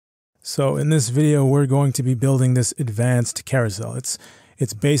So in this video, we're going to be building this advanced carousel.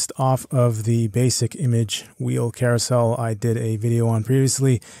 It's based off of the basic image wheel carousel I did a video on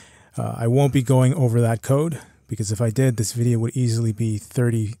previously. I won't be going over that code because if I did, this video would easily be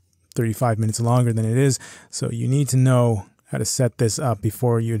 35 minutes longer than it is. So you need to know how to set this up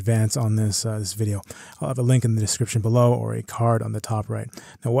before you advance on this video. I'll have a link in the description below or a card on the top right.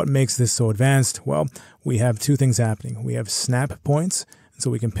 Now, what makes this so advanced? Well, we have two things happening. We have snap points. So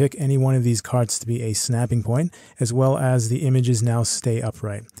we can pick any one of these cards to be a snapping point, as well as the images now stay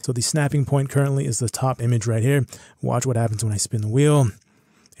upright. So the snapping point currently is the top image right here. Watch what happens when I spin the wheel.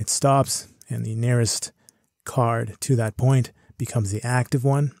 It stops, and the nearest card to that point becomes the active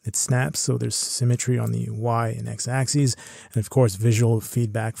one. It snaps, so there's symmetry on the Y and X axes, and of course visual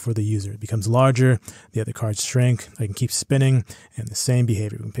feedback for the user. It becomes larger, the other cards shrink, I can keep spinning, and the same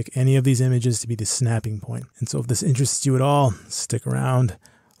behavior. We can pick any of these images to be the snapping point. And so if this interests you at all, stick around.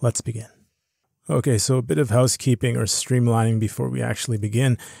 Let's begin. Okay, so a bit of housekeeping or streamlining before we actually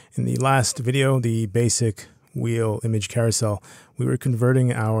begin. In the last video, the basic wheel image carousel, we were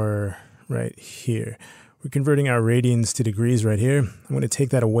converting our, right here, we're converting our radians to degrees right here. I'm going to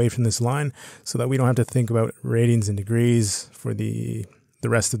take that away from this line so that we don't have to think about radians and degrees for the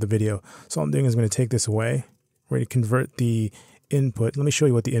rest of the video. So all I'm doing is going to take this away. We're going to convert the input. Let me show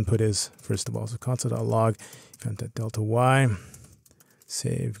you what the input is first of all. So console.log, delta y,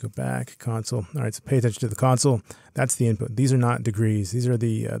 save, go back, console. All right, so pay attention to the console. That's the input. These are not degrees. These are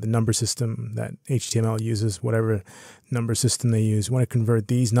the number system that HTML uses, whatever number system they use. We want to convert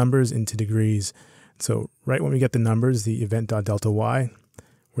these numbers into degrees. So right when we get the numbers, the event.delta_y,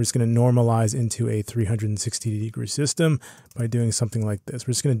 we're just going to normalize into a 360-degree system by doing something like this.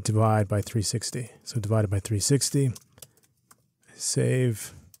 We're just going to divide by 360. So divided by 360,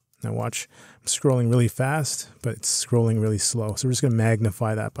 save. Now watch, I'm scrolling really fast, but it's scrolling really slow. So we're just going to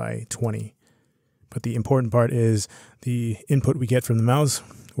magnify that by 20. But the important part is the input we get from the mouse,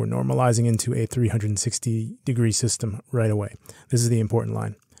 we're normalizing into a 360-degree system right away. This is the important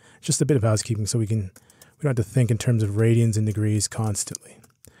line. Just a bit of housekeeping so we don't have to think in terms of radians and degrees constantly.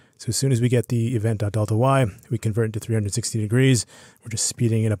 So as soon as we get the event.delta_y, we convert it to 360 degrees. We're just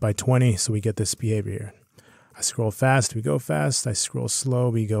speeding it up by 20, so we get this behavior here. I scroll fast, we go fast. I scroll slow,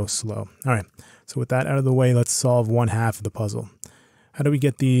 we go slow. All right, so with that out of the way, let's solve one half of the puzzle. How do we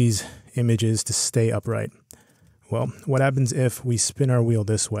get these images to stay upright? Well, what happens if we spin our wheel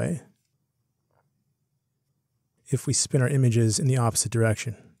this way? If we spin our images in the opposite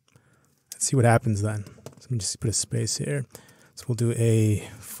direction? Let's see what happens then. So let me just put a space here. So we'll do a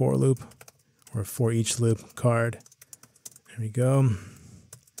for loop or a for each loop card. There we go.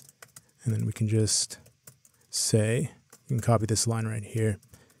 And then we can just say, you can copy this line right here.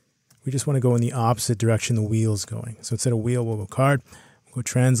 We just want to go in the opposite direction the wheel's going. So instead of wheel, we'll go card. We'll go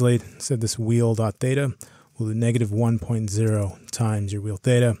translate. Instead of this wheel.theta, we'll do -1.0 times your wheel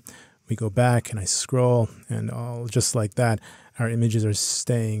theta. We go back and I scroll, and all just like that, our images are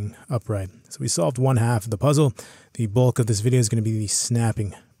staying upright. So we solved one half of the puzzle. The bulk of this video is going to be the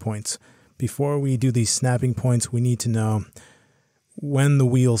snapping points. Before we do these snapping points, we need to know when the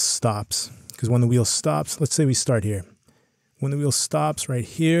wheel stops. Because when the wheel stops, let's say we start here. When the wheel stops right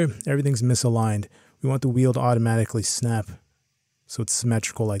here, everything's misaligned. We want the wheel to automatically snap so it's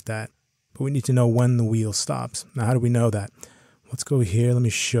symmetrical like that. But we need to know when the wheel stops. Now, how do we know that? Let's go here. Let me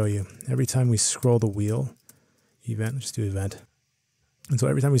show you. Every time we scroll the wheel, event, let's do event. And so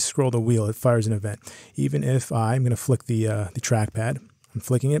every time we scroll the wheel, it fires an event. Even if I'm going to flick the trackpad, I'm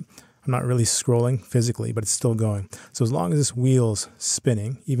flicking it. I'm not really scrolling physically, but it's still going. So as long as this wheel's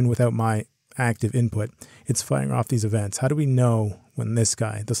spinning, even without my active input, it's firing off these events. How do we know when this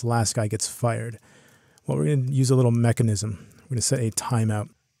last guy gets fired? Well, we're going to use a little mechanism. We're going to set a timeout.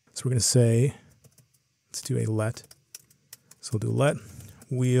 So we're going to say, let's do a let. So we'll do let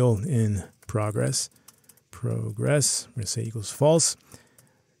wheel in progress. We're going to say equals false.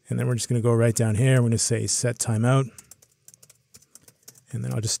 And then we're just going to go right down here. We're going to say set timeout. And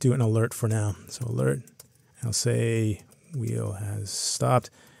then I'll just do an alert for now. So alert. And I'll say wheel has stopped.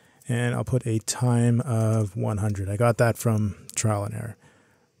 And I'll put a time of 100. I got that from trial and error.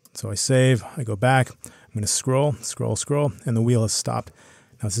 So I save. I go back. I'm going to scroll. And the wheel has stopped.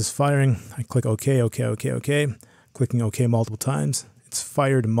 Now this is firing. I click OK. Clicking OK multiple times. It's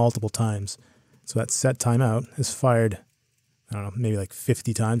fired multiple times. So that set timeout is fired, I don't know, maybe like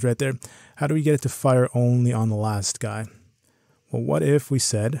 50 times right there. How do we get it to fire only on the last guy? Well, what if we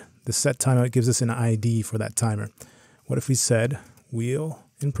said the set timeout gives us an ID for that timer? What if we said wheel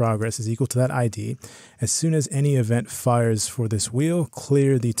in progress is equal to that ID? As soon as any event fires for this wheel,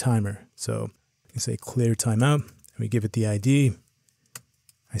 clear the timer. So you can say clear timeout, and we give it the ID.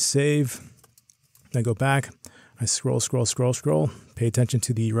 I save, I go back, I scroll, pay attention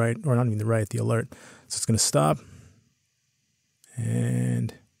to the right, or not even the right, the alert. So it's going to stop,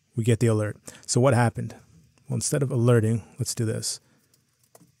 and we get the alert. So what happened? Well, instead of alerting, let's do this.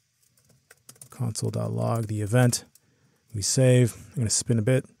 Console.log the event. We save. I'm going to spin a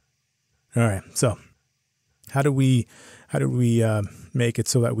bit. All right. So how do we make it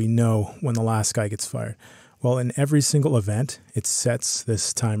so that we know when the last guy gets fired? Well, in every single event, it sets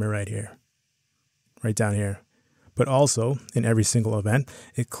this timer right here, right down here. But also in every single event,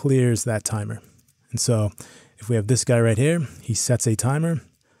 it clears that timer. And so if we have this guy right here, he sets a timer.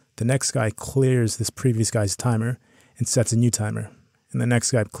 The next guy clears this previous guy's timer and sets a new timer. And the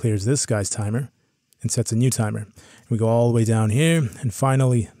next guy clears this guy's timer and sets a new timer. We go all the way down here, and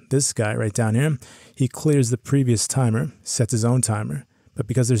finally this guy right down here, he clears the previous timer, sets his own timer, but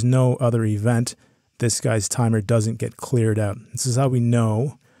because there's no other event, this guy's timer doesn't get cleared out. This is how we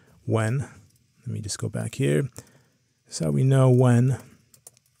know when, let me just go back here, this is how we know when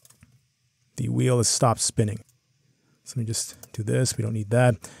the wheel has stopped spinning. So let me just do this, we don't need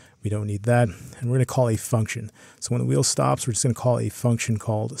that. We don't need that. And we're going to call a function. So when the wheel stops, we're just going to call a function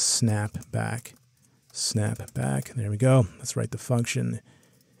called snapback. Snapback. There we go. Let's write the function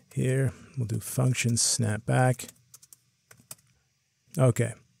here. We'll do function snapback.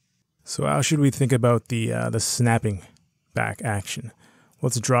 Okay. So how should we think about the snapping back action?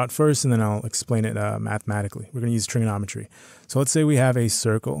 Let's draw it first, and then I'll explain it mathematically. We're going to use trigonometry. So let's say we have a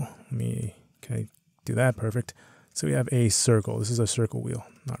circle. Can I do that? Perfect. So we have a circle. This is a circle wheel,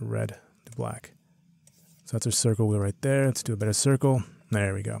 not red to black. So that's our circle wheel right there. Let's do a better circle.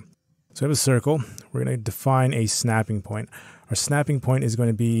 There we go. So we have a circle. We're going to define a snapping point. Our snapping point is going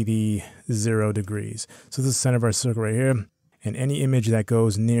to be the 0 degrees. So this is the center of our circle right here. And any image that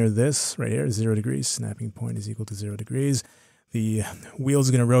goes near this right here, 0 degrees, snapping point is equal to 0 degrees. The wheel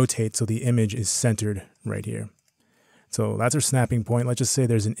is going to rotate, so the image is centered right here. So that's our snapping point. Let's just say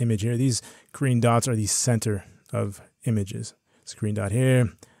there's an image here. These green dots are the center of images. So green dot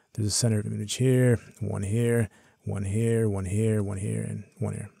here, there's a center of image here, one here, one here, one here, one here, and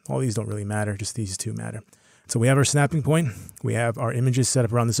one here. All these don't really matter, just these two matter. So we have our snapping point, we have our images set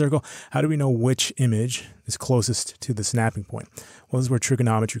up around the circle. How do we know which image is closest to the snapping point? Well, this is where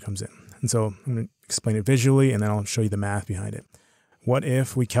trigonometry comes in. And so I'm going to explain it visually, and then I'll show you the math behind it. What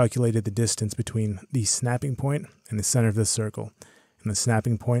if we calculated the distance between the snapping point and the center of this circle, and the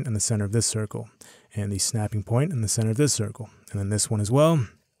snapping point and the center of this circle, and the snapping point and the center of this circle, and then this one as well,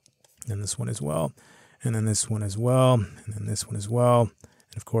 and this one as well, and then this one as well, and then this one as well,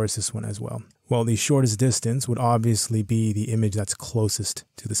 and of course this one as well. Well, the shortest distance would obviously be the image that's closest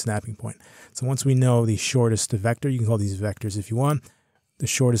to the snapping point. So once we know the shortest vector, you can call these vectors if you want, the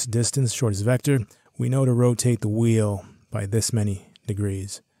shortest distance, shortest vector, we know to rotate the wheel by this many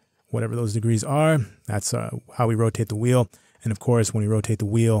degrees. Whatever those degrees are, that's how we rotate the wheel. And of course, when we rotate the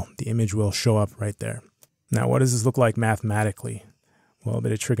wheel, the image will show up right there. Now, what does this look like mathematically? Well, a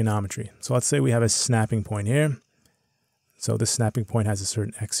bit of trigonometry. So let's say we have a snapping point here. So this snapping point has a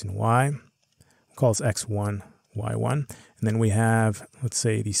certain x and y. We'll call this x1, y1. And then we have, let's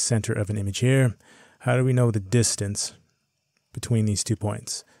say, the center of an image here. How do we know the distance between these 2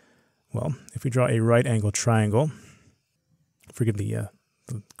 points? Well, if we draw a right angle triangle, forgive the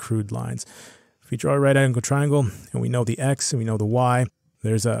crude lines. If we draw a right angle triangle and we know the x and we know the y,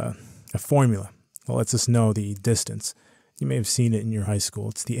 there's a formula. Well, lets us know the distance. You may have seen it in your high school.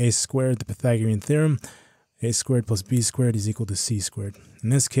 It's the a squared, the Pythagorean theorem. A squared plus b squared is equal to c squared. In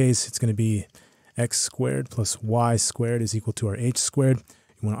this case, it's going to be x squared plus y squared is equal to our h squared.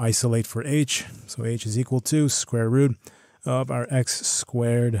 You want to isolate for h, so h is equal to square root of our x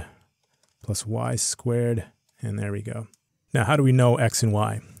squared plus y squared, and there we go. Now, how do we know x and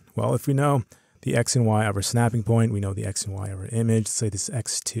y? Well, if we know the x and y of our snapping point, we know the x and y of our image. Let's say this is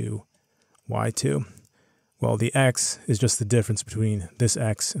x2, y2. Well, the x is just the difference between this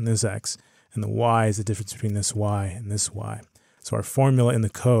x and this x, and the y is the difference between this y and this y. So our formula in the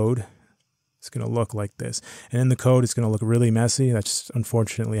code is going to look like this. And in the code, it's going to look really messy. That's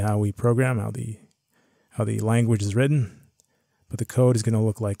unfortunately how we program, how the language is written. But the code is going to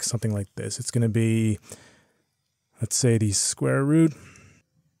look like something like this. It's going to be, let's say, the square root.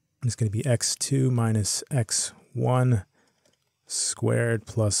 It's going to be x2 minus x1 squared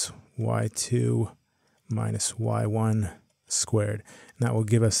plus y2 minus y1 squared. And that will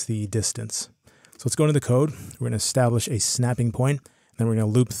give us the distance. So let's go into the code. We're going to establish a snapping point. Then we're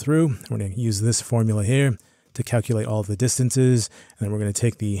going to loop through. And we're going to use this formula here to calculate all of the distances. And then we're going to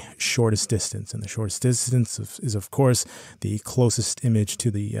take the shortest distance. And the shortest distance is of course, the closest image to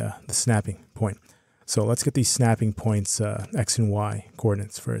the snapping point. So let's get these snapping points, x and y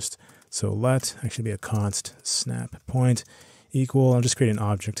coordinates first. So let actually be a const snap point equal, I'll just create an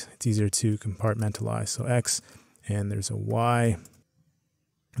object. It's easier to compartmentalize. So x, and there's a y.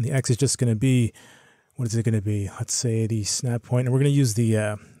 And the x is just going to be, what is it going to be? Let's say the snap point, and we're going to use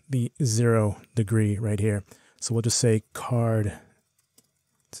the 0 degree right here. So we'll just say card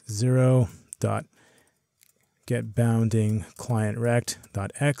 0 dot get bounding client rect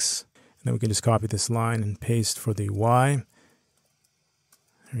dot x, and then we can just copy this line and paste for the y.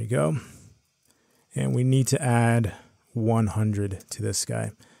 There we go. And we need to add 100 to this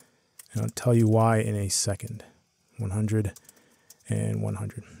guy. And I'll tell you why in a second. 100 and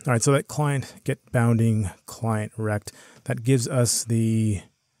 100. All right, so that client get bounding client rect, that gives us the,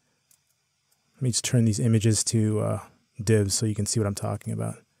 let me just turn these images to divs so you can see what I'm talking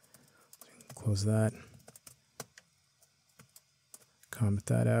about. Close that. Comment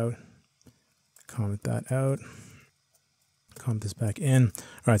that out. Comment that out. Comment this back in.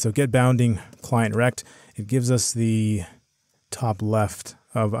 All right, so get bounding client rect, it gives us the top left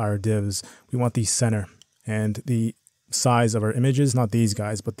of our divs. We want the center, and the size of our images, not these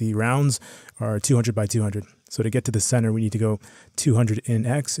guys, but the rounds are 200 by 200. So to get to the center, we need to go 200 in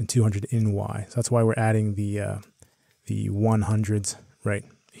X and 200 in Y. So that's why we're adding the 100s right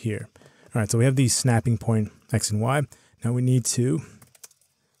here. All right, so we have the snapping point X and Y. Now we need to,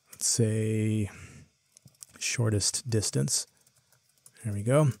 let's say, shortest distance. There we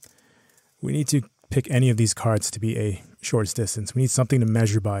go. We need to pick any of these cards to be a shortest distance. We need something to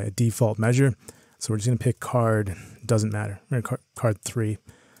measure by, a default measure. So we're just going to pick card, doesn't matter. We're going to card 3.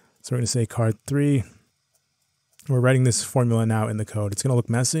 So we're going to say card 3. We're writing this formula now in the code. It's going to look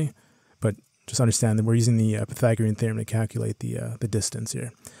messy, but just understand that we're using the Pythagorean theorem to calculate the distance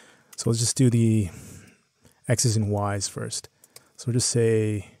here. So let's just do the x's and y's first. So we'll just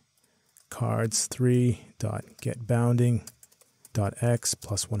say cards 3 dot get bounding dot x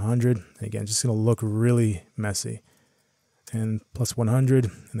plus 100. And again, just going to look really messy. And plus 100,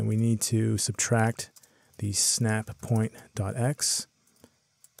 and then we need to subtract the snap point dot x.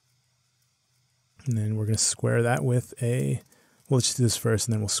 And then we're going to square that with a, well, let's just do this first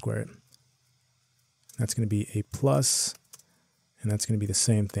and then we'll square it. That's going to be a plus, and that's going to be the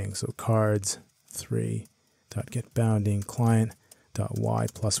same thing. So cards 3 dot get bounding client dot y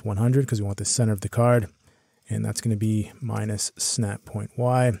plus 100, because we want the center of the card, and that's going to be minus snap point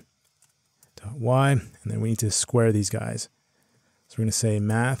y dot y, and then we need to square these guys. So we're going to say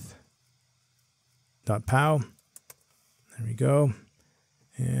math.pow. There we go.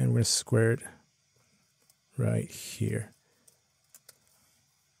 And we're going to square it right here.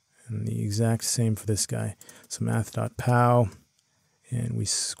 And the exact same for this guy. So math.pow, and we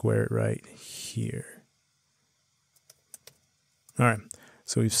square it right here. All right,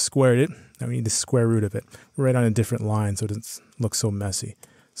 so we've squared it. Now we need the square root of it. We're right on a different line, so it doesn't look so messy.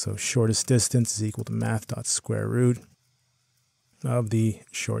 So shortest distance is equal to math.square root of the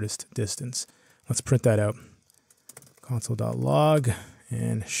shortest distance. Let's print that out. Console.log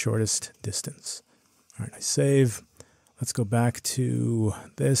and shortest distance. All right, I save. Let's go back to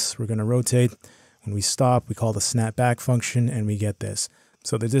this. We're going to rotate. When we stop, we call the snap back function, and we get this.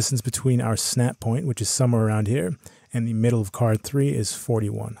 So the distance between our snap point, which is somewhere around here, and the middle of card 3 is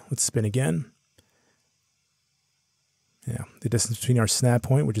 41. Let's spin again. Yeah, the distance between our snap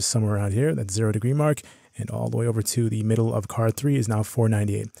point, which is somewhere around here, that 0 degree mark, and all the way over to the middle of card 3 is now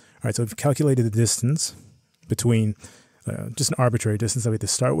 498. All right, so we've calculated the distance between just an arbitrary distance that we have to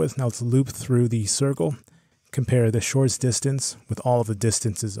start with. Now let's loop through the circle, compare the shortest distance with all of the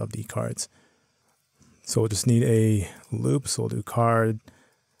distances of the cards. So we'll just need a loop. So we'll do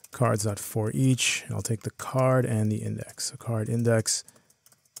cards.for each. And I'll take the card and the index. So card index.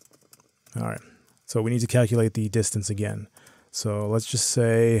 All right. So we need to calculate the distance again. So let's just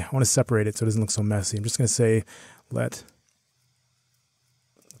say, I want to separate it so it doesn't look so messy. I'm just going to say let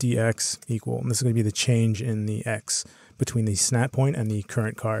dx equal, and this is going to be the change in the x between the snap point and the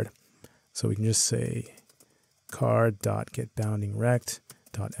current card. So we can just say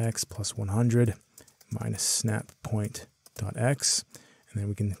card.getBoundingRect.x plus 100 minus snap point.x, and then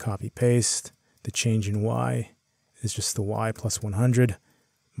we can copy paste. The change in y is just the y plus 100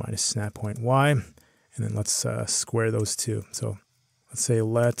 minus snap point y. And then let's square those two. So let's say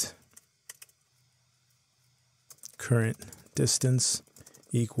let current distance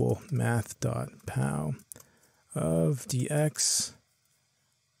equal math.pow of dx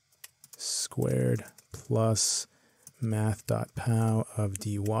squared plus math.pow of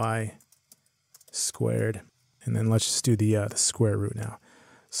dy squared. And then let's just do the square root now.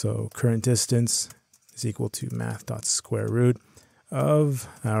 So current distance is equal to math.square root of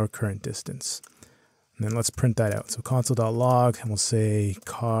our current distance. And then let's print that out. So console.log, and we'll say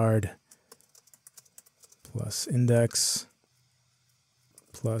card plus index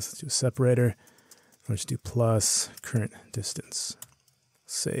plus, let's do a separator. Let's do plus current distance.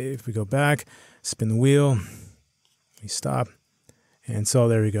 Save, we go back, spin the wheel, we stop. And so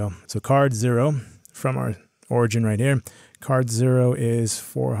there we go. So card 0 from our origin right here. Card 0 is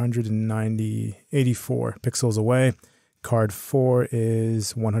 84 pixels away. Card 4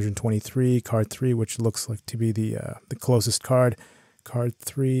 is 123. Card 3, which looks like to be the closest card. Card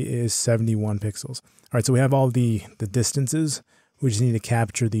 3 is 71 pixels. All right, so we have all the distances. We just need to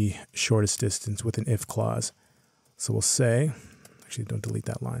capture the shortest distance with an if clause. So we'll say, actually don't delete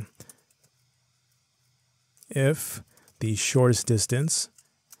that line. If the shortest distance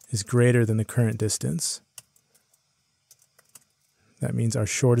is greater than the current distance, that means our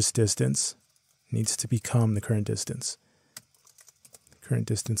shortest distance needs to become the current distance. Current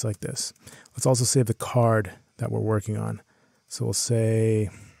distance like this. Let's also save the card that we're working on. So we'll say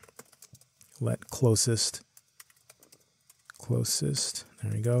let closest,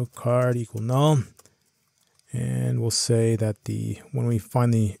 there we go, card equal null. And we'll say that when we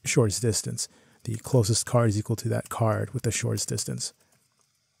find the shortest distance, the closest card is equal to that card with the shortest distance.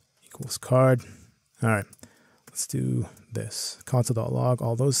 Equals card. All right, let's do this. Console.log,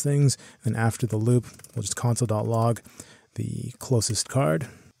 all those things. And after the loop, we'll just console.log the closest card.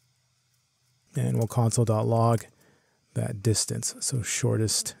 And we'll console.log that distance, so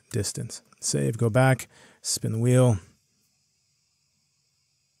shortest distance. Save, go back, spin the wheel.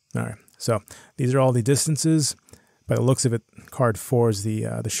 All right, so these are all the distances. By the looks of it, card 4 is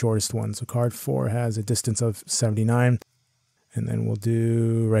the shortest one. So card 4 has a distance of 79. And then we'll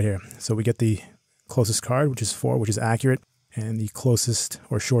do right here. So we get the closest card, which is 4, which is accurate. And the closest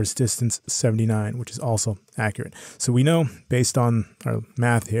or shortest distance, 79, which is also accurate. So we know, based on our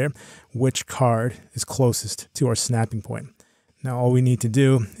math here, which card is closest to our snapping point. Now all we need to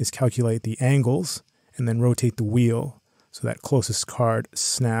do is calculate the angles and then rotate the wheel so that closest card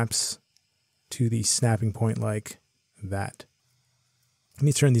snaps to the snapping point like that. Let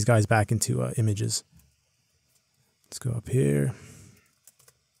me turn these guys back into images. Let's go up here.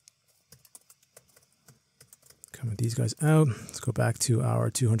 Comment these guys out. Let's go back to our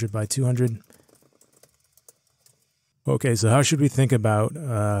 200 by 200. Okay, so how should we think about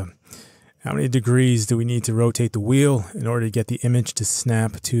how many degrees do we need to rotate the wheel in order to get the image to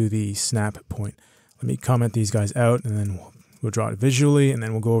snap to the snap point? Let me comment these guys out, and then we'll draw it visually, and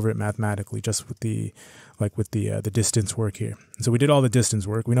then we'll go over it mathematically, just with the distance work here. And so we did all the distance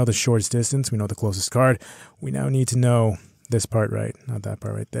work. We know the shortest distance. We know the closest card. We now need to know this part, right? Not that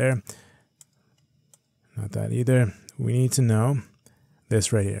part right there. Not that either. We need to know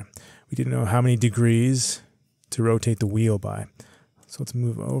this right here. We need to know how many degrees to rotate the wheel by. So let's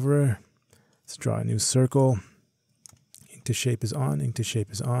move over. Let's draw a new circle. Ink to shape is on. Ink to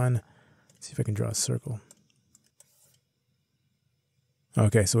shape is on. Let's see if I can draw a circle.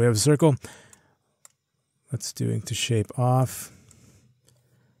 Okay, so we have a circle. Let's do ink to shape off.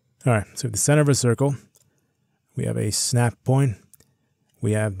 All right, so the center of a circle, we have a snap point.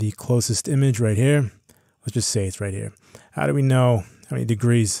 We have the closest image right here. Let's just say it's right here. How do we know how many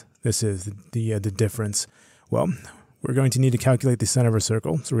degrees this is, the difference? Well, we're going to need to calculate the center of a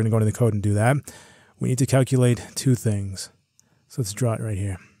circle. So we're going to go into the code and do that. We need to calculate two things. So let's draw it right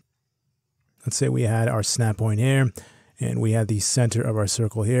here. Let's say we had our snap point here, and we had the center of our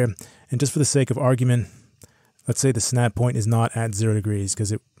circle here. And just for the sake of argument, let's say the snap point is not at 0 degrees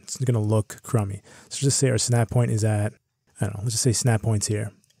because it's going to look crummy. So just say our snap point is at, I don't know, let's just say snap point's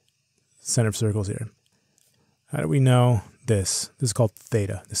here. Center of circle's here. How do we know this? This is called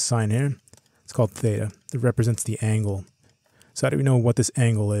theta. This sign here, it's called theta. It represents the angle. So how do we know what this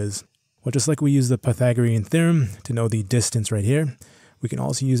angle is? Well, just like we use the Pythagorean theorem to know the distance right here, we can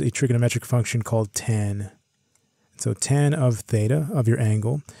also use a trigonometric function called tan. So tan of theta, of your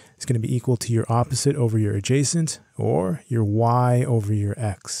angle, is going to be equal to your opposite over your adjacent, or your y over your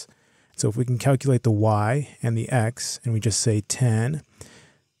x. So if we can calculate the y and the x, and we just say tan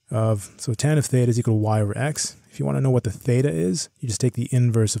of theta is equal to y over x. If you want to know what the theta is, you just take the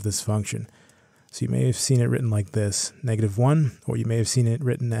inverse of this function. So you may have seen it written like this, -1, or you may have seen it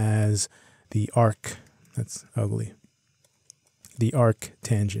written as the arc. That's ugly. The arc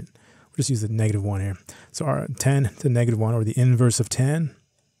tangent. We'll just use the -1 here. So our tan to -1, or the inverse of tan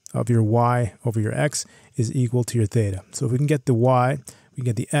of your y over your x, is equal to your theta. So if we can get the y, we can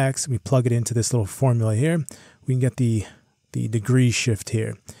get the x, we plug it into this little formula here, we can get the degree shift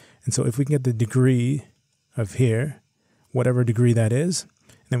here. And so if we can get the degree of here, whatever degree that is,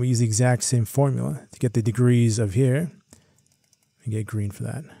 and then we use the exact same formula to get the degrees of here, and get green for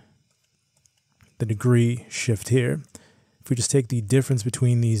that. the degree shift here. If we just take the difference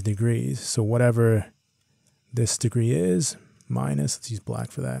between these degrees, so whatever this degree is, minus, let's use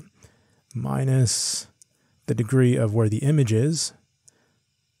black for that, minus the degree of where the image is.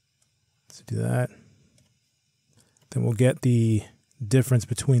 Let's do that. Then we'll get the difference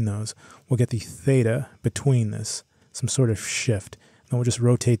between those. We'll get the theta between this, some sort of shift. And we'll just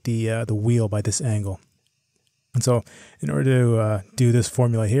rotate the wheel by this angle. And so in order to do this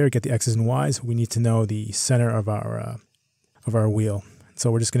formula here, get the x's and y's, we need to know the center of our wheel.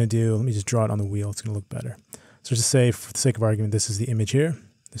 So we're just going to do, let me just draw it on the wheel. It's going to look better. So just say, for the sake of argument, this is the image here.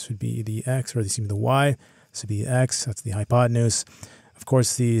 This would be the x, or this would be the y. This would be the x. That's the hypotenuse. Of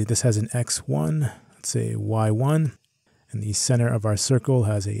course, this has an x1. Let's say y1. And the center of our circle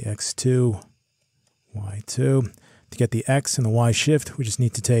has a x2, y2. To get the x and the y shift, we just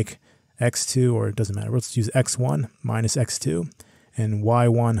need to take x2, or it doesn't matter. Let's use x1 minus x2 and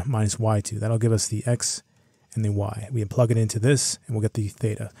y1 minus y2. That'll give us the x and the y. We can plug it into this and we'll get the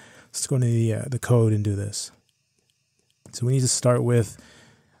theta. Let's go into the code and do this. So we need to start with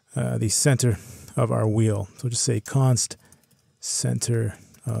the center of our wheel. So just say const center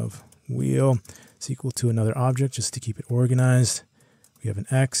of wheel is equal to another object just to keep it organized. We have an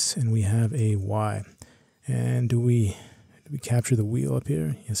x and we have a y. And did we capture the wheel up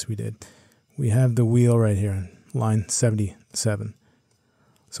here? Yes, we did. We have the wheel right here on line 77.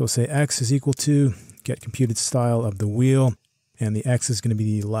 So we'll say x is equal to get computed style of the wheel, and the x is going to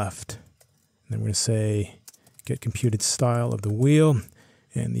be the left. And then we're going to say get computed style of the wheel,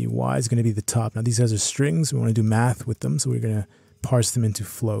 and the y is going to be the top. Now these guys are strings. We want to do math with them, so we're going to parse them into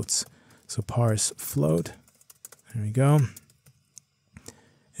floats. So parse float. There we go.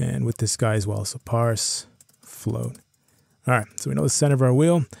 And with this guy as well. So parse float. All right, so we know the center of our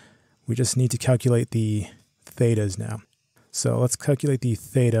wheel. We just need to calculate the thetas now. So let's calculate the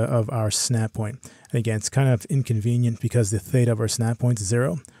theta of our snap point. And again, it's kind of inconvenient because the theta of our snap point is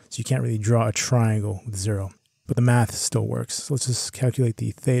 0. So you can't really draw a triangle with 0. But the math still works. So let's just calculate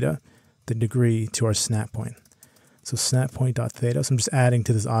the theta, the degree, to our snap point. So snap point.theta. So I'm just adding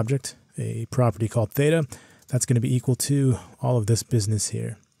to this object a property called theta. That's going to be equal to all of this business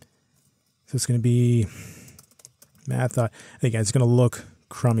here. So it's going to be math. Again, it's going to look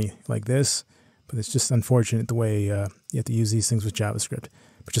crummy like this, but it's just unfortunate the way you have to use these things with JavaScript.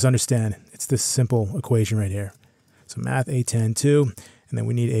 But just understand, it's this simple equation right here. So math a10 2, and then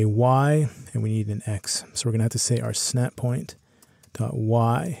we need a y and we need an x. So we're going to have to say our snap point dot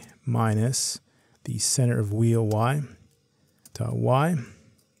y minus the center of wheel y dot y,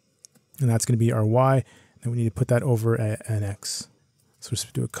 and that's going to be our y. And we need to put that over an x. So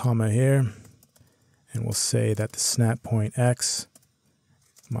just do a comma here, and we'll say that the snap point x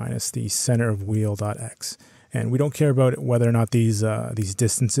minus the center of wheel dot x. And we don't care about whether or not these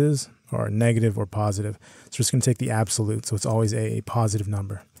distances are negative or positive. So we're just going to take the absolute, so it's always a positive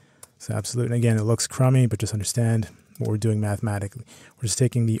number. So absolute, and again, it looks crummy, but just understand what we're doing mathematically. We're just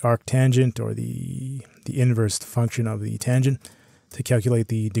taking the arctangent, or the inverse function of the tangent, to calculate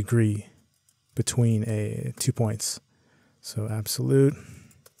the degree between 2 points. So absolute,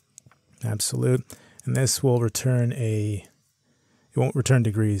 absolute, and this will return it won't return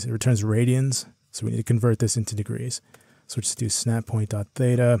degrees, it returns radians, so we need to convert this into degrees. So we'll just do snap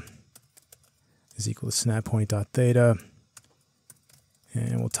point.theta is equal to snap point.theta,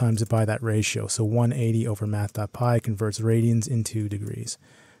 and we'll times it by that ratio. So 180 over math.pi converts radians into degrees.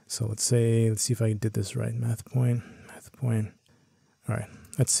 So let's see if I did this right. Math point. All right,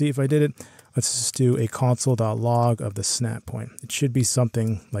 let's see if I did it. Let's just do a console.log of the snap point. It should be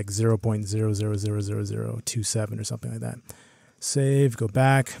something like 0.000027 or something like that. Save, go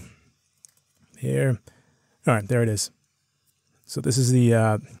back here. All right, there it is. So this is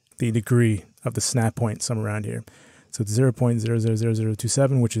the degree of the snap point somewhere around here. So it's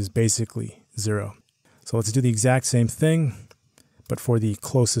 0.000027, which is basically 0. So let's do the exact same thing, but for the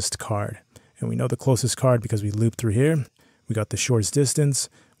closest card. And we know the closest card because we looped through here. We got the shortest distance.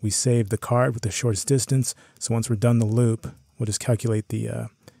 We saved the card with the shortest distance. So once we're done the loop, we'll just calculate the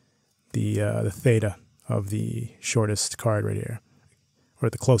theta of the shortest card right here, or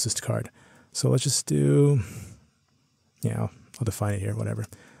the closest card. So let's just do, I'll define it here, whatever.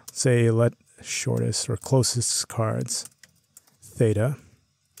 Say let shortest or closest cards theta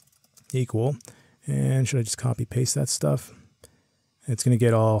equal, and should I just copy paste that stuff? It's going to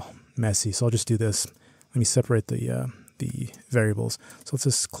get all messy, so I'll just do this. Let me separate the variables. So let's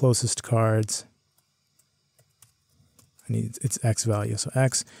just closest cards. I need its x value. So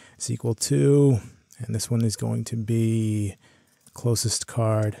x is equal to, and this one is going to be closest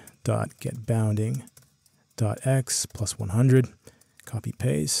card dot get bounding dot x plus 100. Copy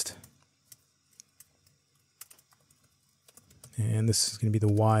paste. And this is going to be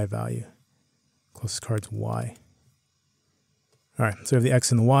the y value. Closest card's y. All right, so we have the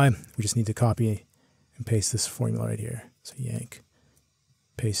x and the y. We just need to copy and paste this formula right here. So yank,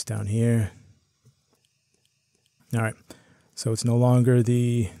 paste down here. All right, so it's no longer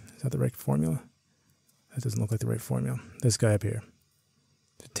the, is that the right formula? That doesn't look like the right formula. This guy up here,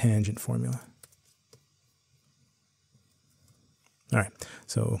 the tangent formula. All right,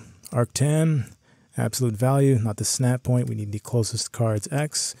 so arctan, absolute value, not the snap point. We need the closest card's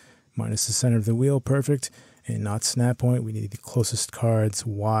x minus the center of the wheel, perfect. And not snap point, we need the closest card's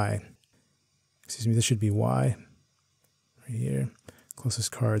y. Excuse me, this should be y, right here.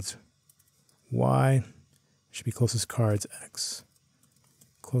 Closest card's y, should be closest card's x.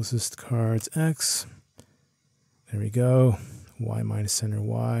 Closest card's x, there we go. Y minus center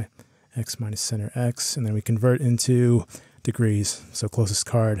y, x minus center x, and then we convert into degrees. So closest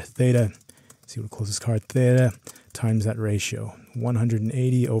card theta, see what closest card theta times that ratio,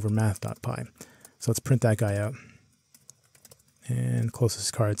 180 over math.pi. So let's print that guy out. And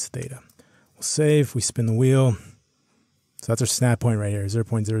closest card's theta. We'll save, we spin the wheel. So that's our snap point right here,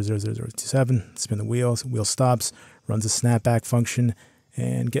 0.000027. Spin the wheel, so wheel stops, runs a snapback function,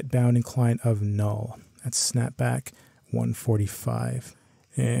 and get bound incline of null. That's snapback 145.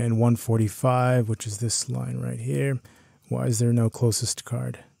 And 145, which is this line right here. Why is there no closest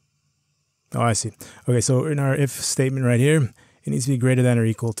card? Oh, I see. Okay, so in our if statement right here, it needs to be greater than or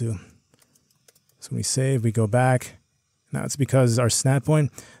equal to. So when we save, we go back. Now it's because our snap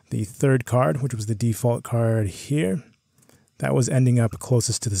point, the third card, which was the default card here, that was ending up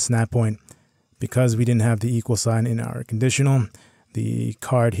closest to the snap point. Because we didn't have the equal sign in our conditional, the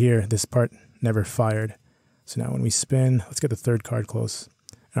card here, this part, never fired. So now when we spin, let's get the third card close.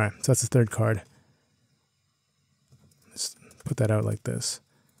 All right, so that's the third card. Let's put that out like this.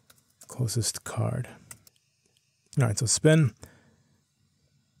 Closest card. All right, so spin.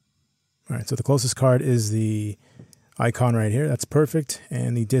 All right, so the closest card is the icon right here. That's perfect.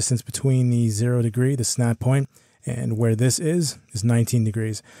 And the distance between the 0 degree, the snap point, and where this is 19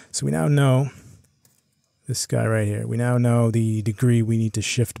 degrees. So we now know this guy right here. We now know the degree we need to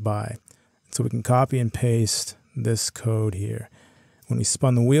shift by. So we can copy and paste this code here. When we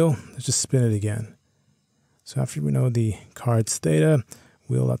spun the wheel, let's just spin it again. So after we know the card's theta,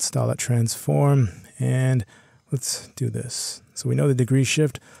 wheel.style.transform, and let's do this. So we know the degree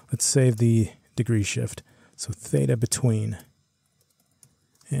shift. Let's save the degree shift. So theta between.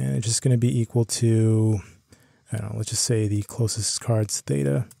 And it's just going to be equal to, I don't know, let's just say the closest card's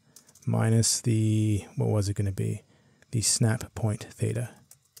theta minus the, what was it going to be? The snap point theta.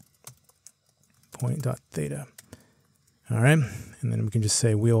 Point dot theta. All right. And then we can just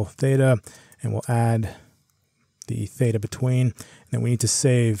say wheel theta, and we'll add the theta between. And then we need to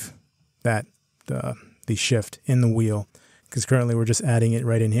save that, the shift in the wheel, because currently we're just adding it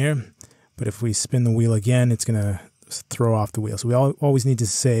right in here. But if we spin the wheel again, it's going to throw off the wheel. So we always need to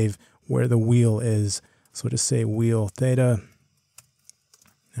save where the wheel is. So we'll just say wheel theta,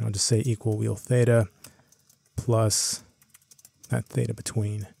 and I'll just say equal wheel theta plus that theta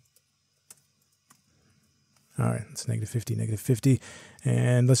between. All right, it's -50, -50.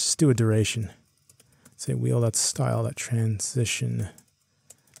 And let's just do a duration. Say wheel.style.transition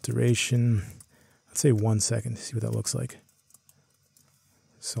duration. Let's say 1 second, see what that looks like.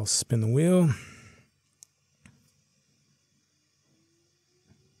 So I'll spin the wheel.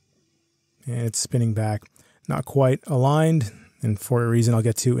 And it's spinning back. Not quite aligned, and for a reason I'll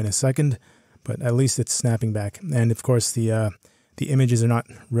get to in a second, but at least it's snapping back. And of course the images are not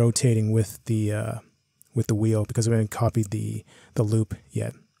rotating with the wheel because we haven't copied the loop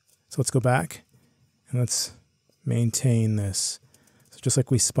yet. So let's go back and let's maintain this. So just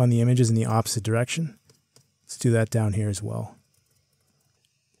like we spun the images in the opposite direction, let's do that down here as well.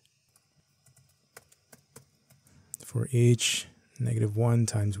 For each, -1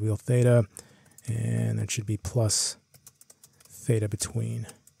 times wheel theta, and that should be plus theta between.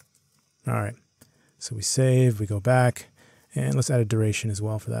 All right, so we save, we go back, and let's add a duration as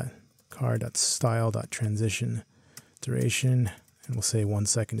well for that. Car.style.transition duration, and we'll say 1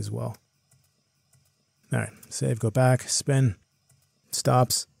 second as well. All right, save, go back, spin,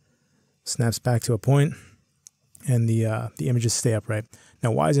 stops, snaps back to a point, and the images stay upright.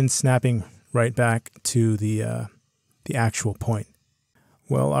 Now, why isn't it snapping right back to the actual point?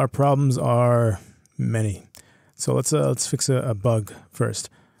 Well, our problems are many. So let's fix a bug first.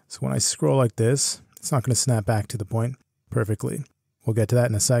 So when I scroll like this, it's not going to snap back to the point perfectly. We'll get to that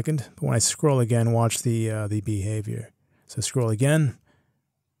in a second. But when I scroll again, watch the behavior. So scroll again,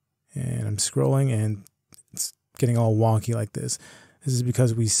 and I'm scrolling, and it's getting all wonky like this. This is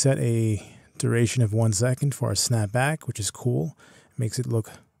because we set a duration of 1 second for our snapback, which is cool. It makes it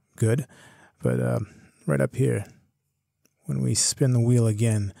look good. But right up here, when we spin the wheel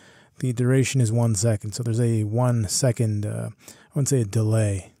again, the duration is 1 second. So there's a 1 second, I wouldn't say a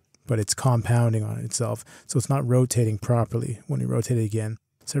delay, but it's compounding on itself. So it's not rotating properly when we rotate it again.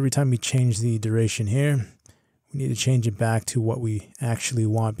 So every time we change the duration here, we need to change it back to what we actually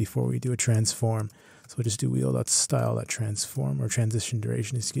want before we do a transform. So we'll just do wheel.style.transform, or transition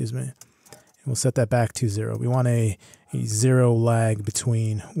duration, excuse me. And we'll set that back to 0. We want a 0 lag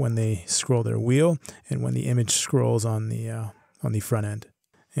between when they scroll their wheel and when the image scrolls on the front end.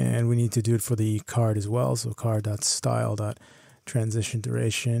 And we need to do it for the card as well. So card.style.transition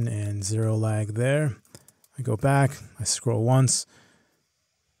duration and 0 lag there. I go back, I scroll once,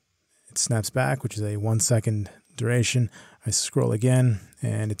 it snaps back, which is a 1 second duration. I scroll again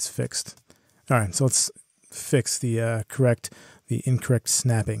and it's fixed. All right, so let's fix the incorrect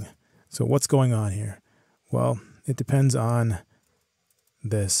snapping. So what's going on here? Well, it depends on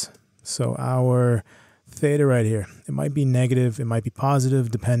this. So our theta right here, it might be negative, it might be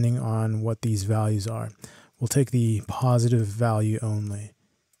positive, depending on what these values are. We'll take the positive value only.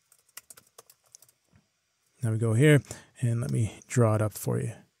 Now we go here, and let me draw it up for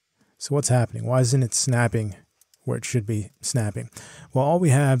you. So what's happening? Why isn't it snapping where it should be snapping? Well, all we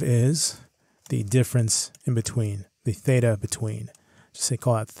have is the difference in between, the theta between. Just say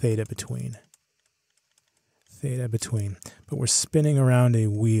call out theta between. Theta between. But we're spinning around a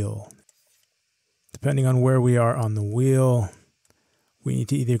wheel. Depending on where we are on the wheel, we need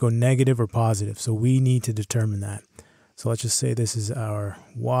to either go negative or positive. So we need to determine that. So let's just say this is our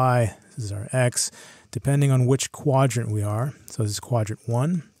Y, this is our X, depending on which quadrant we are. So this is quadrant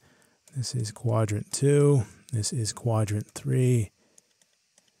 1, this is quadrant 2, this is quadrant 3.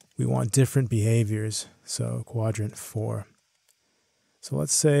 We want different behaviors, so quadrant 4. So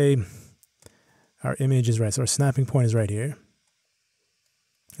let's say our image is right, so our snapping point is right here.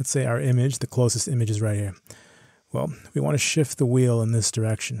 Let's say our image, the closest image, is right here. Well, we want to shift the wheel in this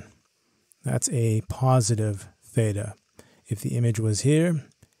direction. That's a positive theta. If the image was here,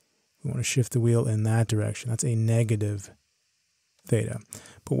 we want to shift the wheel in that direction. That's a negative theta.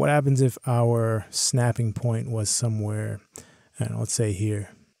 But what happens if our snapping point was somewhere, I don't know, let's say here.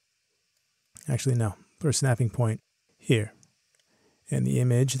 Actually, no, put our snapping point here. And the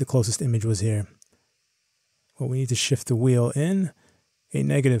image, the closest image, was here. Well, we need to shift the wheel in a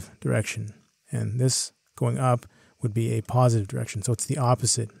negative direction. And this going up would be a positive direction. So it's the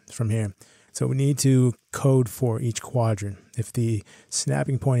opposite from here. So we need to code for each quadrant. If the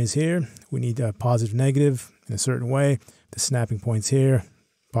snapping point is here, we need a positive, negative in a certain way. The snapping point's here,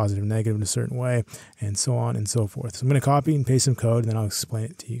 positive, negative in a certain way, and so on and so forth. So I'm going to copy and paste some code, and then I'll explain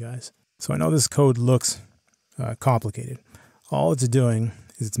it to you guys. So I know this code looks complicated. All it's doing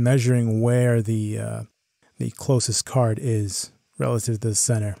is it's measuring where the closest card is relative to the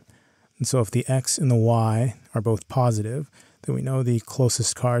center. And so if the X and the Y are both positive, then we know the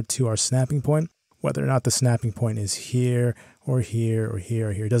closest card to our snapping point, whether or not the snapping point is here or here or here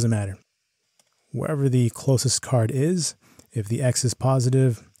or here, it doesn't matter. Wherever the closest card is, if the X is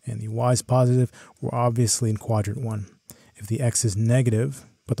positive and the Y is positive, we're obviously in quadrant 1. If the X is negative,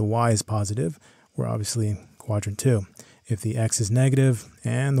 but the Y is positive, we're obviously in quadrant 2. If the X is negative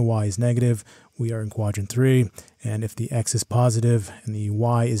and the Y is negative, we are in quadrant 3. And if the X is positive and the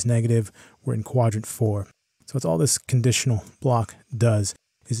Y is negative, we're in quadrant 4. So that's all this conditional block does,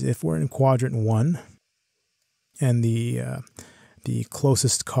 is if we're in quadrant 1 and the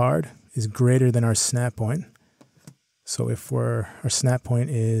closest card is greater than our snap point. So if our snap point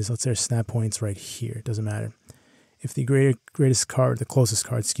is, let's say our snap point's right here, it doesn't matter. If the closest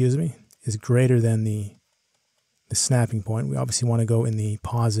card, excuse me, is greater than the snapping point, we obviously want to go in the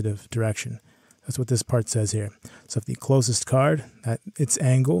positive direction. That's what this part says here. So if the closest card, its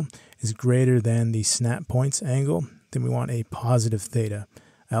angle is greater than the snap point's angle, then we want a positive theta.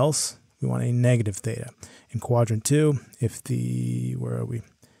 Else, we want a negative theta. In quadrant 2, if the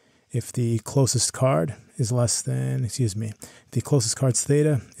closest card is less than, the closest card's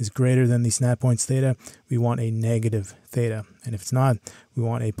theta is greater than the snap point's theta, we want a negative theta. And if it's not, we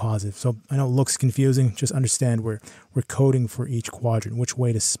want a positive. So I know it looks confusing. Just understand we're coding for each quadrant, which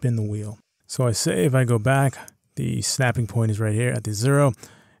way to spin the wheel. So I say if I go back, the snapping point is right here at the 0.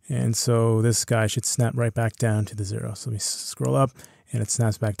 And so this guy should snap right back down to the 0. So we scroll up and it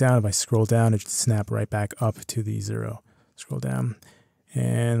snaps back down. If I scroll down, it should snap right back up to the 0. Scroll down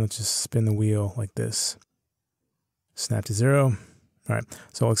and let's just spin the wheel like this. Snap to 0. All right,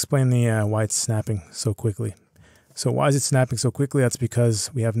 so I'll explain why it's snapping so quickly. So why is it snapping so quickly? That's because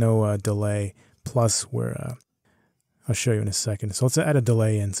we have no delay. Plus, I'll show you in a second. So let's add a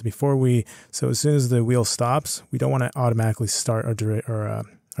delay in. So as soon as the wheel stops, we don't want to automatically start our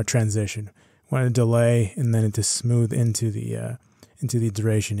transition. We want to delay and then to smooth into the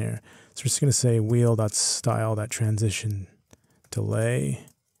duration here. So we're just going to say wheel.style.transition delay,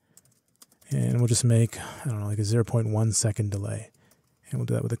 and we'll just make, I don't know, like a 0.1 second delay. And we'll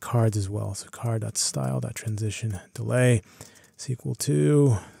do that with the cards as well. So card.style.transition delay is equal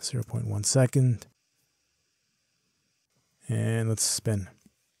to 0.1 second. And let's spin.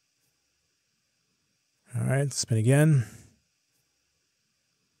 All right, spin again.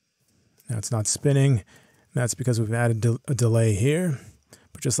 Now it's not spinning. That's because we've added a delay here.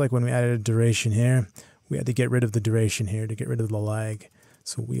 But just like when we added a duration here, we had to get rid of the duration here to get rid of the lag.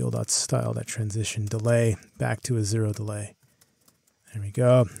 So wheel.style.transition delay back to a 0 delay. There we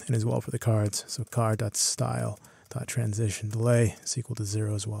go. And as well for the cards. So card.style.transition delay is equal to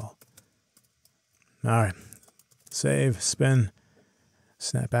 0 as well. All right. Save, spin,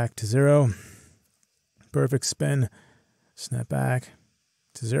 snap back to 0. Perfect, spin, snap back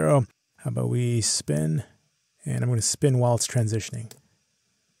to 0. How about we spin, and I'm going to spin while it's transitioning.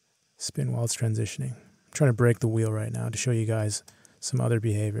 Spin while it's transitioning. I'm trying to break the wheel right now to show you guys some other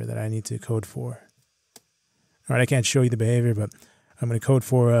behavior that I need to code for. All right, I can't show you the behavior, but I'm going to code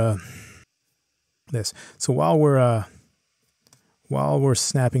for this. So while we're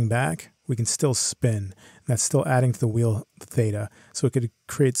snapping back, we can still spin. That's still adding to the wheel theta. So it could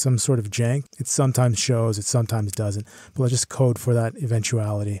create some sort of jank. It sometimes shows, it sometimes doesn't. But let's just code for that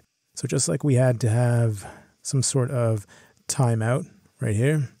eventuality. So just like we had to have some sort of timeout right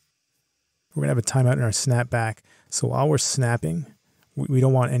here, we're going to have a timeout in our snapback. So while we're snapping, we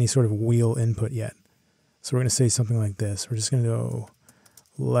don't want any sort of wheel input yet. So we're going to say something like this. We're just going to go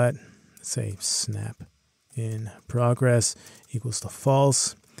let's say snap in progress equals to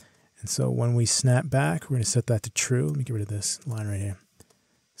false. And so when we snap back, we're going to set that to true. Let me get rid of this line right here.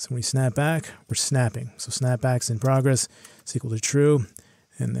 So when we snap back, we're snapping. So snapback's in progress is equal to true.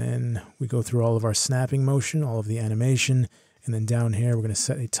 And then we go through all of our snapping motion, all of the animation. And then down here, we're going to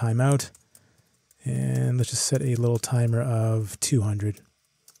set a timeout. And let's just set a little timer of 200.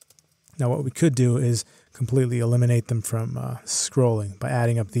 Now what we could do is completely eliminate them from scrolling by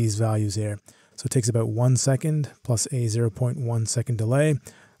adding up these values here. So it takes about 1 second plus a 0.1 second delay.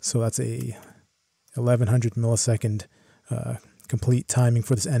 So that's a 1100 millisecond complete timing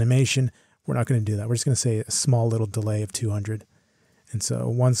for this animation. We're not going to do that. We're just going to say a small little delay of 200. And so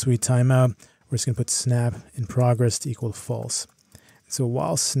once we time out, we're just going to put snap in progress to equal to false. So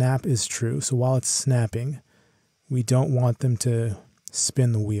while snap is true, so while it's snapping, we don't want them to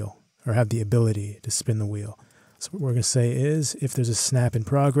spin the wheel or have the ability to spin the wheel. So what we're going to say is if there's a snap in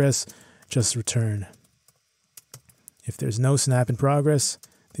progress, just return. If there's no snap in progress,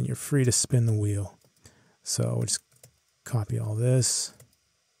 then you're free to spin the wheel. So we'll just copy all this.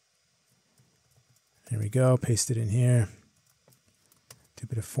 There we go, paste it in here. Do a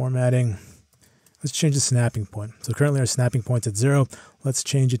bit of formatting. Let's change the snapping point. So currently our snapping point's at 0. Let's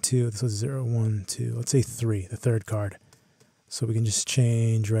change it to, this was 0, 1, 2, let's say 3, the third card. So we can just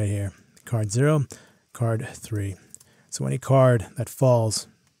change right here. Card 0, card 3. So any card that falls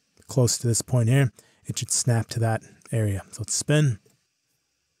close to this point here, it should snap to that area. So let's spin.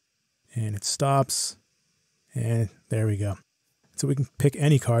 And it stops. And there we go. So we can pick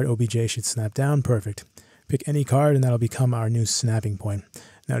any card. OBJ should snap down. Perfect. Pick any card and that'll become our new snapping point.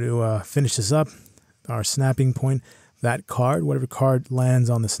 Now to finish this up, our snapping point, that card, whatever card lands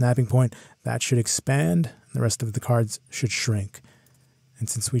on the snapping point, that should expand. And the rest of the cards should shrink. And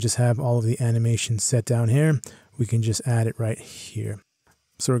since we just have all of the animation set down here, we can just add it right here.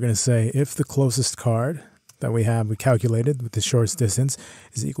 So we're going to say if the closest card that we calculated with the shortest distance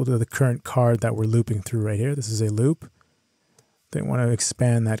is equal to the current card that we're looping through right here. This is a loop. Then we want to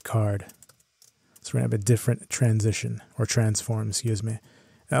expand that card. So we're going to have a different transition or transform, excuse me.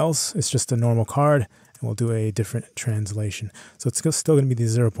 Else, it's just a normal card and we'll do a different translation. So it's still going to be the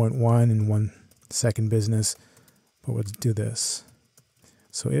 0.1 and 1 second business, but we'll do this.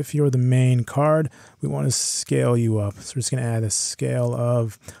 So if you're the main card, we want to scale you up. So we're just going to add a scale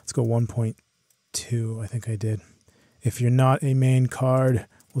of, let's go 1.2, I think I did. If you're not a main card,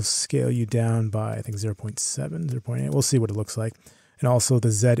 we'll scale you down by, I think, 0.7, 0.8. We'll see what it looks like. And also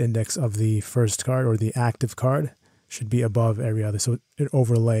the Z index of the first card or the active card should be above every other. So it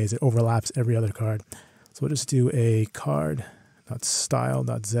overlays, it overlaps every other card. So we'll just do a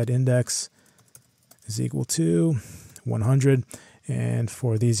card.style.zIndex is equal to 100. And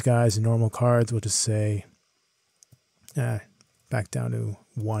for these guys, normal cards, we'll just say back down to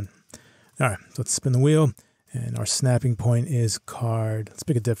 1. All right, so let's spin the wheel. And our snapping point is card. Let's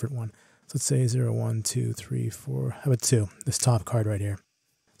pick a different one. So let's say 0, 1, 2, 3, 4. How about 2? This top card right here.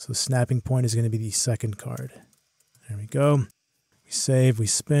 So snapping point is going to be the second card. There we go. We save, we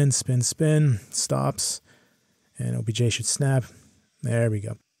spin, spin, spin, stops, and OBJ should snap. There we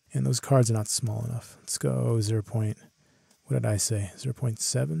go. And those cards are not small enough. Let's go 0. What did I say?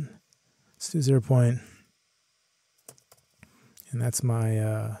 0.7. Let's do 0. And that's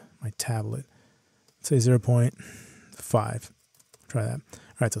my my tablet. Let's say 0.5. Try that.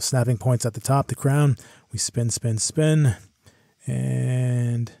 All right, so snapping points at the top, the crown. We spin, spin, spin,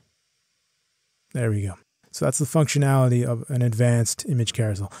 and there we go. So that's the functionality of an advanced image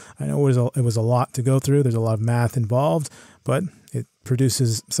carousel. I know it was a lot to go through. There's a lot of math involved, but it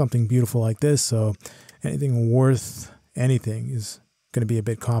produces something beautiful like this. So anything worth anything is going to be a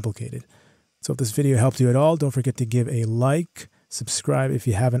bit complicated. So if this video helped you at all, don't forget to give a like, subscribe if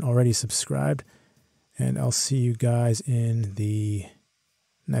you haven't already subscribed, and I'll see you guys in the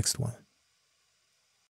next one.